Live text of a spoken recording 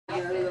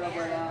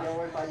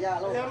¡Ey!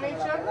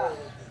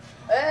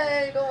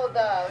 ¿Cómo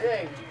está?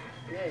 Bien.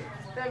 Bien.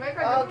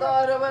 Ah,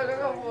 está Rebeca, ¿qué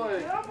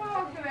fue?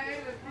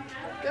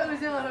 ¿Qué le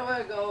hicieron a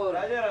Rebeca ahora?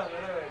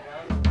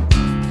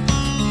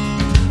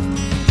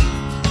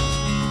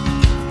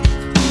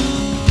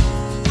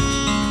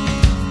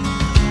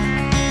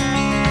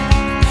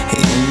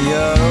 In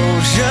your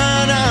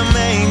ocean I'm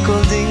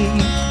ankle deep.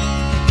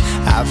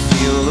 I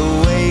feel the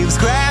waves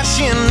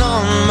crashing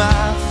on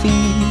my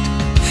feet.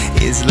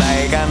 It's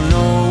like I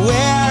know where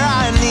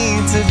I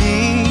need to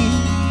be,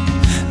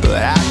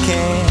 but I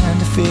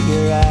can't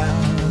figure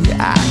out,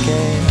 yeah, I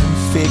can't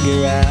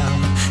figure out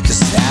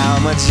just how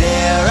much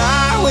air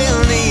I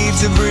will need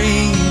to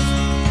breathe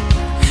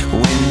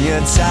when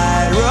your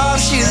tide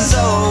rushes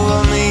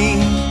over me.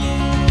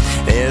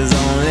 There's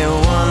only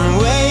one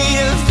way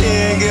to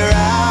figure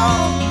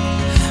out,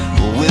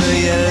 but will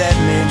you let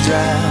me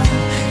drown?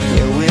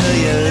 Yeah, will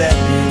you let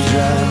me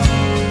drown?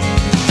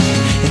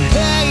 And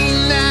hey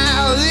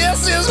now,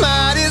 this is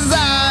my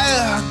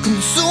desire,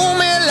 consume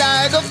me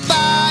like a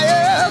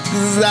fire,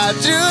 'cause I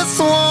just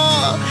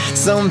want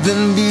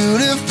something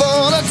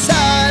beautiful to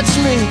touch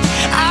me.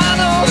 I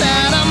know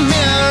that I'm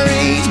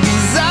married,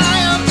 'cause I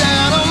am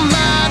down on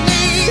my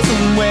knees,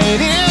 I'm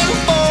waiting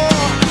for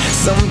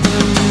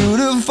something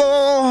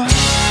beautiful.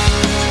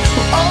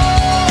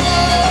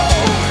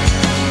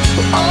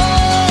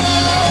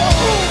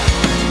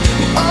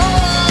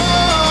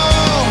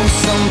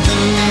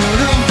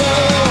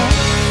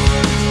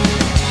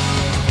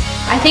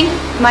 I think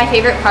my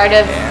favorite part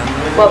of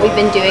what we've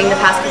been doing the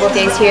past couple of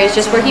days here is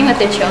just working with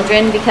the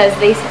children, because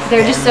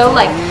they're just so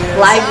like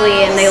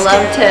lively and they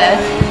love to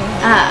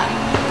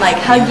like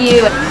hug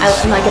you.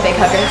 I'm like a big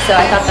hugger, so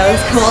I thought that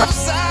was cool.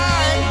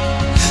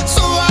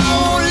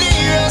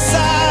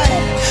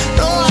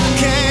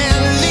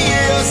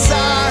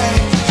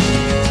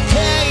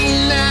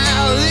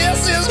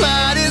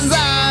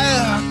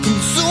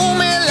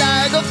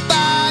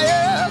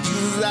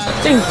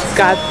 I think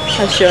God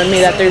has shown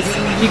me that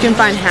you can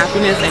find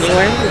happiness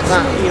anywhere.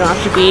 You don't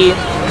have to be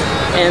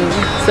in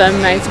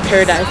some nice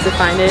paradise to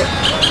find it.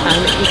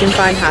 You can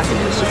find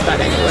happiness just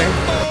about anywhere.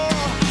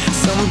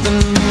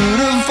 Something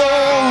beautiful.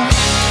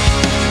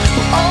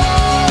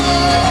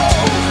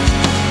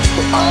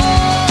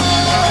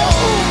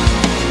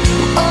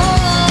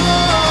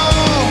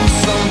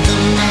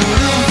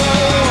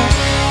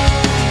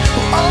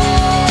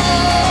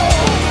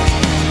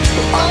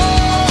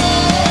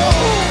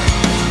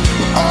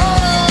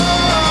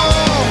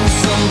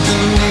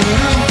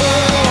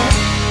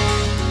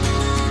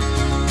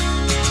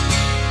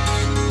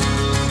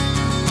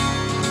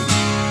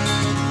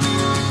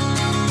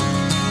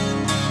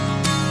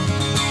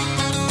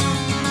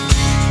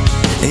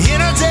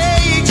 In a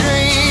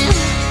daydream,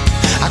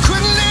 I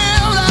couldn't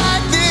live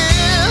like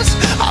this.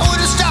 I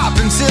wouldn't stop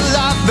until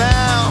I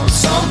found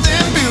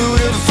something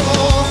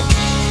beautiful.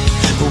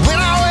 But when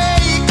I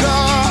wake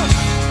up,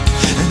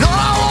 and all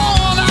I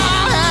want I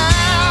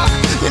have,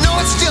 you know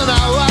it's still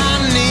not what I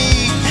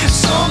need.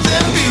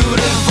 Something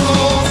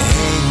beautiful.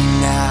 Hey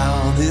now,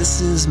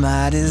 this is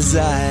my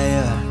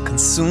desire,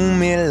 consume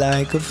me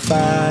like a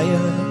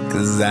fire,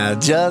 'cause I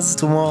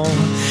just want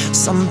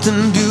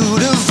something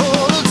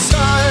beautiful to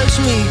touch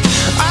me.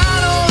 I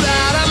don't